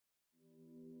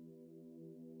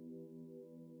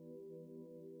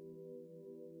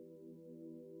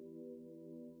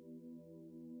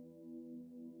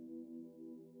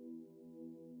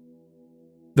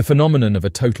The phenomenon of a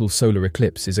total solar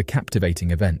eclipse is a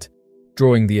captivating event,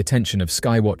 drawing the attention of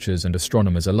skywatchers and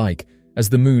astronomers alike as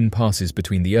the moon passes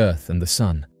between the Earth and the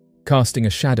Sun, casting a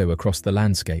shadow across the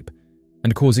landscape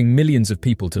and causing millions of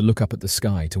people to look up at the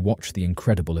sky to watch the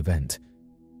incredible event.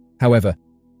 However,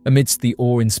 amidst the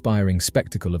awe-inspiring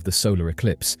spectacle of the solar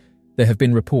eclipse, there have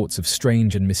been reports of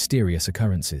strange and mysterious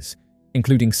occurrences,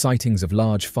 including sightings of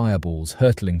large fireballs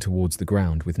hurtling towards the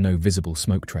ground with no visible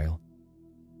smoke trail.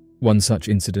 One such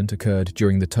incident occurred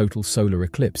during the total solar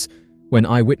eclipse, when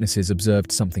eyewitnesses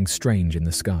observed something strange in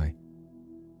the sky.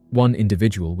 One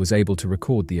individual was able to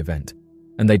record the event,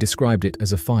 and they described it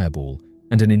as a fireball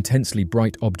and an intensely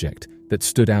bright object that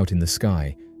stood out in the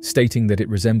sky, stating that it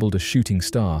resembled a shooting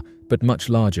star but much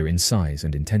larger in size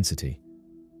and intensity.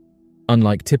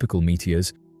 Unlike typical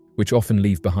meteors, which often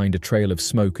leave behind a trail of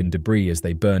smoke and debris as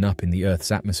they burn up in the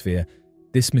Earth's atmosphere,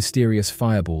 this mysterious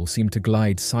fireball seemed to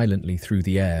glide silently through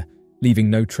the air, leaving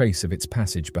no trace of its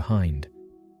passage behind.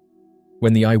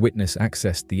 When the eyewitness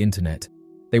accessed the internet,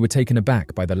 they were taken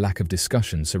aback by the lack of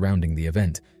discussion surrounding the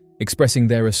event, expressing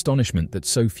their astonishment that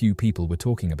so few people were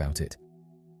talking about it.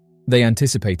 They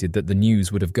anticipated that the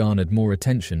news would have garnered more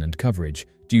attention and coverage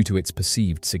due to its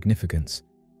perceived significance.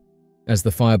 As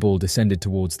the fireball descended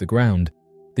towards the ground,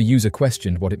 the user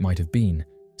questioned what it might have been,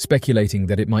 speculating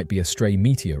that it might be a stray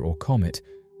meteor or comet,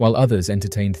 while others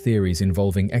entertained theories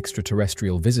involving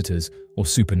extraterrestrial visitors or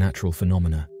supernatural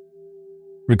phenomena.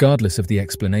 Regardless of the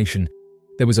explanation,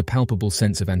 there was a palpable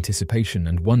sense of anticipation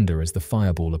and wonder as the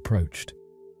fireball approached.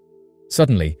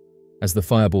 Suddenly, as the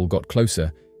fireball got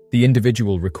closer, the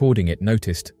individual recording it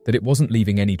noticed that it wasn't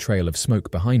leaving any trail of smoke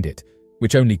behind it,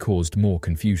 which only caused more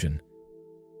confusion.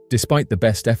 Despite the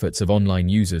best efforts of online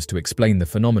users to explain the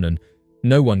phenomenon,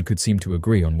 no one could seem to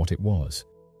agree on what it was.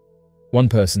 One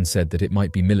person said that it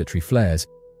might be military flares,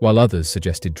 while others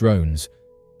suggested drones,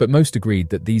 but most agreed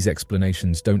that these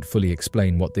explanations don't fully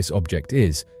explain what this object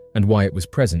is and why it was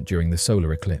present during the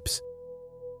solar eclipse.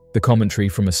 The commentary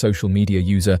from a social media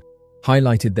user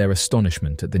highlighted their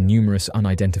astonishment at the numerous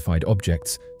unidentified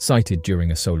objects sighted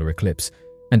during a solar eclipse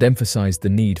and emphasized the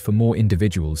need for more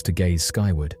individuals to gaze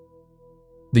skyward.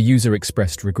 The user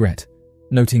expressed regret,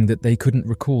 noting that they couldn't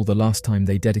recall the last time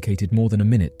they dedicated more than a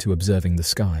minute to observing the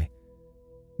sky.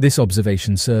 This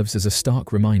observation serves as a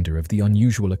stark reminder of the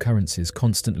unusual occurrences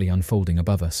constantly unfolding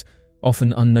above us,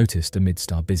 often unnoticed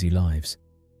amidst our busy lives.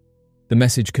 The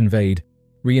message conveyed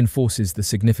reinforces the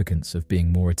significance of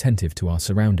being more attentive to our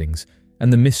surroundings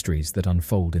and the mysteries that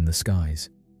unfold in the skies.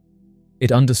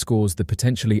 It underscores the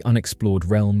potentially unexplored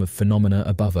realm of phenomena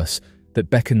above us that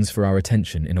beckons for our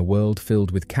attention in a world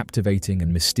filled with captivating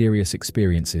and mysterious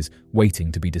experiences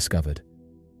waiting to be discovered.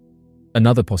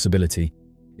 Another possibility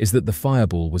is that the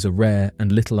fireball was a rare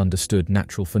and little understood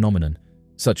natural phenomenon,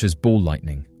 such as ball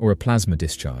lightning or a plasma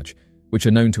discharge, which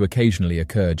are known to occasionally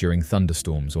occur during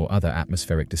thunderstorms or other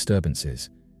atmospheric disturbances.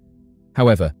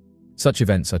 However, such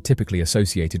events are typically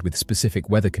associated with specific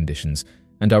weather conditions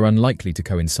and are unlikely to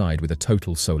coincide with a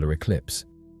total solar eclipse.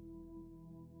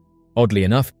 Oddly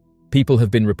enough, people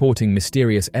have been reporting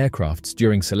mysterious aircrafts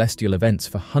during celestial events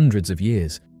for hundreds of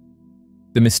years.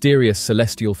 The mysterious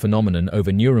celestial phenomenon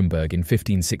over Nuremberg in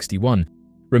 1561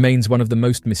 remains one of the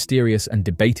most mysterious and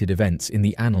debated events in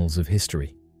the annals of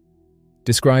history.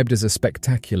 Described as a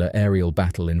spectacular aerial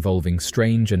battle involving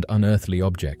strange and unearthly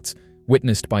objects,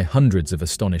 witnessed by hundreds of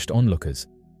astonished onlookers,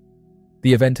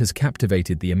 the event has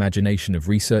captivated the imagination of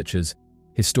researchers,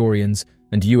 historians,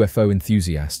 and UFO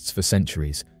enthusiasts for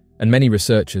centuries, and many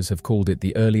researchers have called it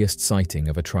the earliest sighting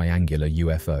of a triangular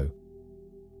UFO.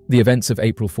 The events of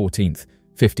April 14,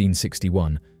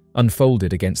 1561,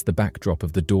 unfolded against the backdrop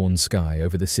of the dawn sky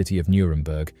over the city of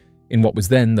Nuremberg, in what was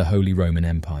then the Holy Roman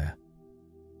Empire.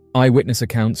 Eyewitness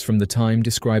accounts from the time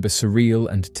describe a surreal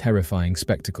and terrifying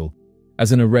spectacle,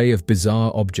 as an array of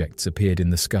bizarre objects appeared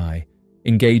in the sky,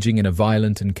 engaging in a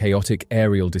violent and chaotic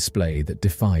aerial display that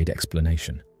defied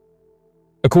explanation.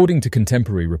 According to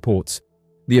contemporary reports,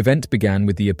 the event began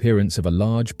with the appearance of a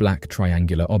large black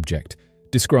triangular object,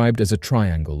 described as a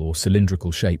triangle or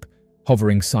cylindrical shape,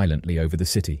 hovering silently over the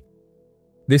city.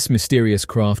 This mysterious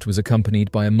craft was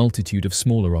accompanied by a multitude of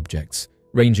smaller objects,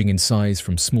 ranging in size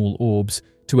from small orbs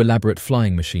to elaborate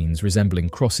flying machines resembling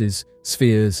crosses,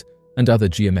 spheres, and other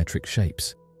geometric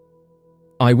shapes.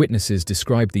 Eyewitnesses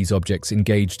described these objects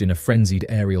engaged in a frenzied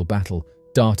aerial battle,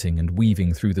 darting and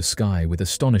weaving through the sky with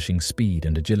astonishing speed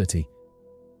and agility.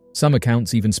 Some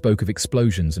accounts even spoke of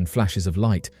explosions and flashes of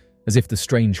light, as if the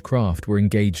strange craft were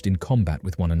engaged in combat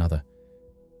with one another.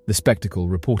 The spectacle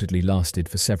reportedly lasted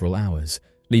for several hours,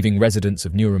 leaving residents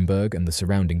of Nuremberg and the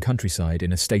surrounding countryside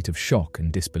in a state of shock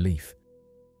and disbelief.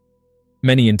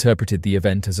 Many interpreted the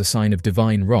event as a sign of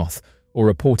divine wrath or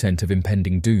a portent of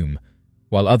impending doom,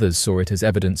 while others saw it as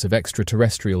evidence of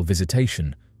extraterrestrial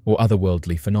visitation or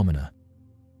otherworldly phenomena.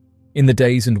 In the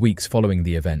days and weeks following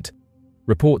the event,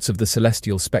 reports of the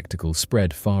celestial spectacle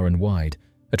spread far and wide,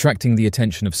 attracting the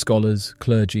attention of scholars,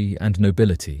 clergy, and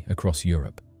nobility across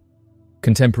Europe.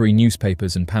 Contemporary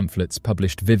newspapers and pamphlets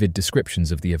published vivid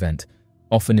descriptions of the event,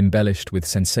 often embellished with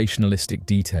sensationalistic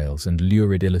details and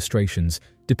lurid illustrations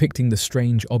depicting the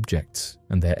strange objects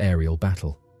and their aerial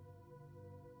battle.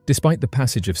 Despite the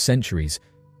passage of centuries,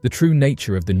 the true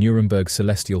nature of the Nuremberg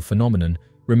celestial phenomenon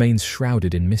remains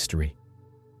shrouded in mystery.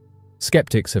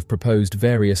 Skeptics have proposed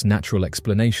various natural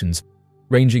explanations,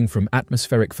 ranging from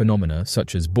atmospheric phenomena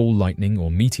such as ball lightning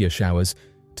or meteor showers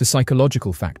to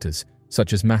psychological factors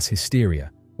such as mass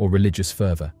hysteria or religious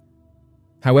fervor.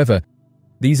 However,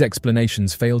 these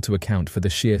explanations fail to account for the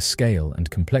sheer scale and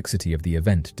complexity of the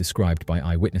event described by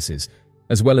eyewitnesses,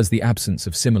 as well as the absence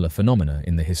of similar phenomena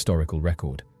in the historical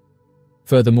record.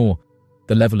 Furthermore,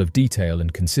 the level of detail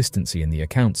and consistency in the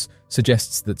accounts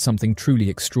suggests that something truly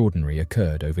extraordinary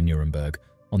occurred over Nuremberg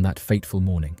on that fateful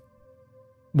morning.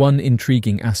 One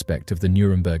intriguing aspect of the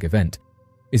Nuremberg event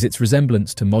is its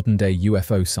resemblance to modern-day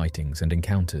UFO sightings and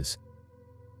encounters.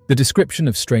 The description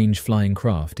of strange flying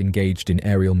craft engaged in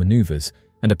aerial maneuvers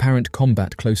and apparent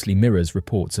combat closely mirrors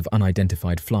reports of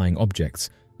unidentified flying objects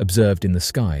observed in the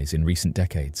skies in recent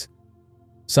decades.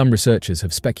 Some researchers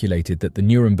have speculated that the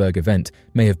Nuremberg event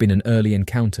may have been an early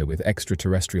encounter with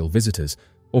extraterrestrial visitors,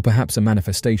 or perhaps a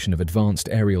manifestation of advanced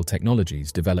aerial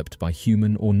technologies developed by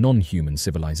human or non-human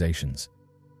civilizations.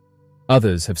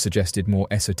 Others have suggested more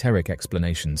esoteric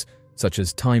explanations, such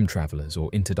as time travelers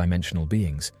or interdimensional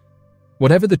beings.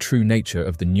 Whatever the true nature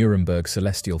of the Nuremberg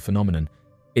celestial phenomenon,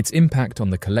 its impact on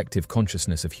the collective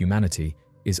consciousness of humanity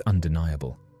is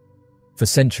undeniable. For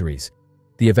centuries,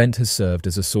 the event has served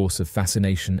as a source of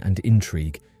fascination and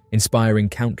intrigue, inspiring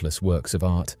countless works of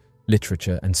art,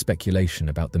 literature, and speculation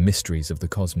about the mysteries of the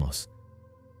cosmos.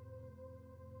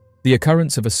 The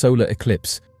occurrence of a solar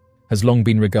eclipse has long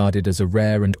been regarded as a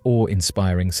rare and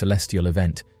awe-inspiring celestial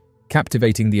event,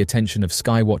 captivating the attention of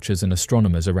skywatchers and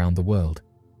astronomers around the world.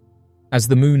 As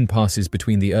the moon passes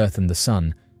between the Earth and the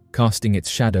Sun, casting its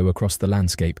shadow across the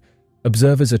landscape,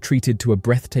 observers are treated to a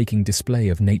breathtaking display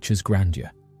of nature's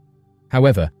grandeur.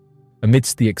 However,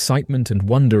 amidst the excitement and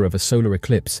wonder of a solar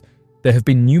eclipse, there have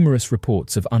been numerous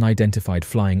reports of unidentified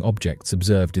flying objects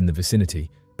observed in the vicinity,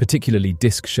 particularly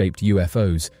disc-shaped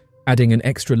UFOs, adding an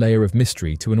extra layer of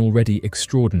mystery to an already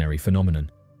extraordinary phenomenon.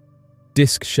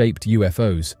 Disc-shaped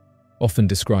UFOs, often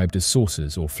described as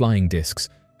saucers or flying discs,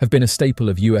 have been a staple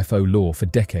of UFO lore for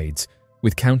decades,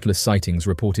 with countless sightings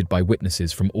reported by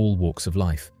witnesses from all walks of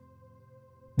life.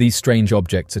 These strange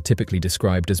objects are typically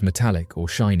described as metallic or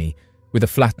shiny, with a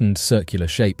flattened circular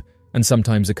shape and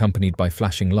sometimes accompanied by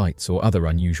flashing lights or other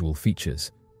unusual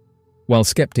features. While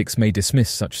skeptics may dismiss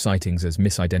such sightings as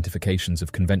misidentifications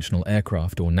of conventional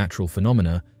aircraft or natural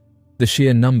phenomena, the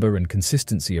sheer number and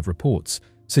consistency of reports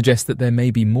suggest that there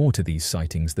may be more to these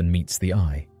sightings than meets the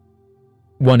eye.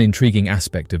 One intriguing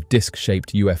aspect of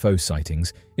disc-shaped UFO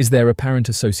sightings is their apparent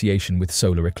association with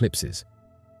solar eclipses.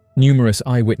 Numerous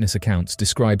eyewitness accounts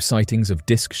describe sightings of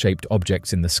disc-shaped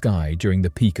objects in the sky during the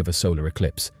peak of a solar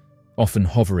eclipse, often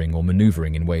hovering or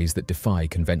maneuvering in ways that defy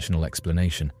conventional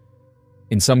explanation.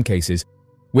 In some cases,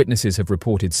 witnesses have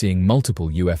reported seeing multiple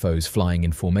UFOs flying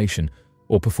in formation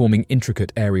or performing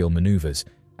intricate aerial maneuvers,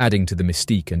 adding to the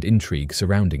mystique and intrigue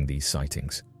surrounding these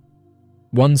sightings.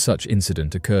 One such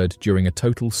incident occurred during a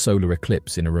total solar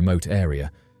eclipse in a remote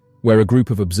area, where a group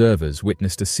of observers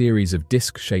witnessed a series of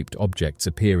disc-shaped objects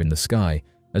appear in the sky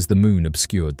as the moon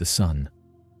obscured the sun.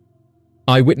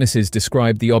 Eyewitnesses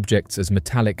described the objects as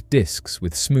metallic discs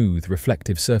with smooth,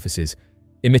 reflective surfaces,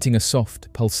 emitting a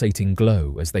soft, pulsating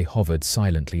glow as they hovered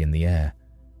silently in the air.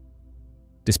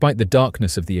 Despite the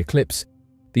darkness of the eclipse,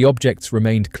 the objects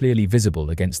remained clearly visible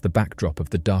against the backdrop of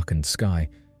the darkened sky,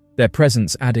 their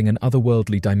presence adding an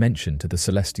otherworldly dimension to the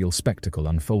celestial spectacle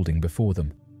unfolding before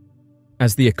them.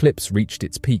 As the eclipse reached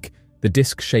its peak, the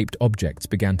disc-shaped objects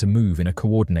began to move in a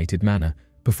coordinated manner,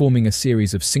 performing a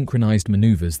series of synchronized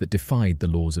maneuvers that defied the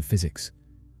laws of physics.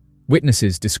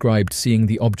 Witnesses described seeing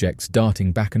the objects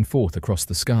darting back and forth across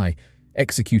the sky,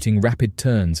 executing rapid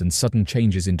turns and sudden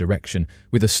changes in direction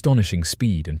with astonishing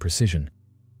speed and precision.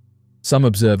 Some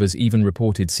observers even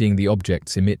reported seeing the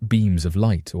objects emit beams of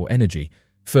light or energy,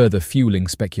 further fueling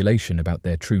speculation about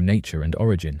their true nature and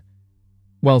origin.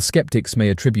 While skeptics may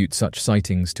attribute such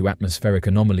sightings to atmospheric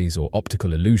anomalies or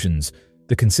optical illusions,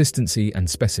 the consistency and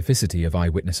specificity of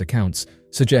eyewitness accounts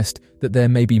suggest that there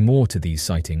may be more to these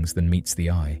sightings than meets the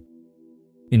eye.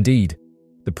 Indeed,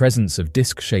 The presence of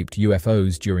disc-shaped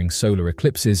UFOs during solar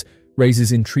eclipses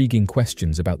raises intriguing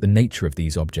questions about the nature of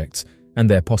these objects and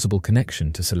their possible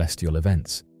connection to celestial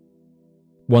events.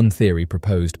 One theory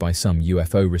proposed by some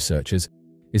UFO researchers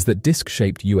is that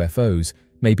disc-shaped UFOs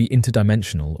may be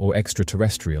interdimensional or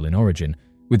extraterrestrial in origin,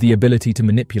 with the ability to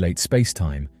manipulate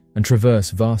space-time and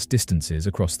traverse vast distances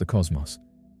across the cosmos.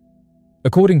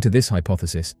 According to this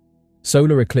hypothesis,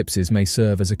 solar eclipses may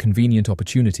serve as a convenient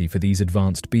opportunity for these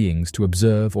advanced beings to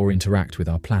observe or interact with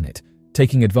our planet,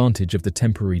 taking advantage of the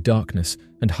temporary darkness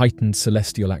and heightened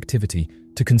celestial activity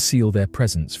to conceal their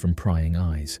presence from prying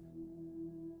eyes.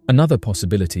 Another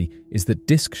possibility is that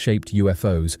disc-shaped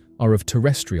UFOs are of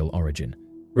terrestrial origin,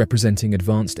 representing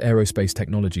advanced aerospace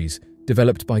technologies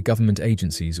developed by government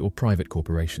agencies or private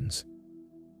corporations.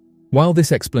 While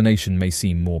this explanation may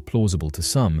seem more plausible to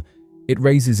some, it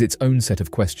raises its own set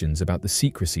of questions about the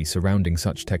secrecy surrounding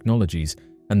such technologies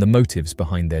and the motives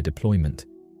behind their deployment.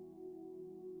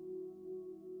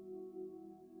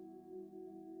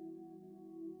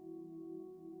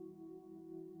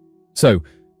 So,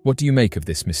 what do you make of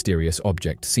this mysterious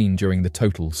object seen during the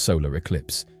total solar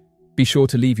eclipse? Be sure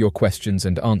to leave your questions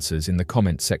and answers in the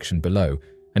comment section below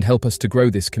and help us to grow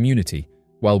this community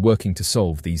while working to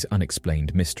solve these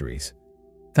unexplained mysteries.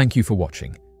 Thank you for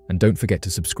watching, and don't forget to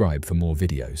subscribe for more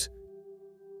videos.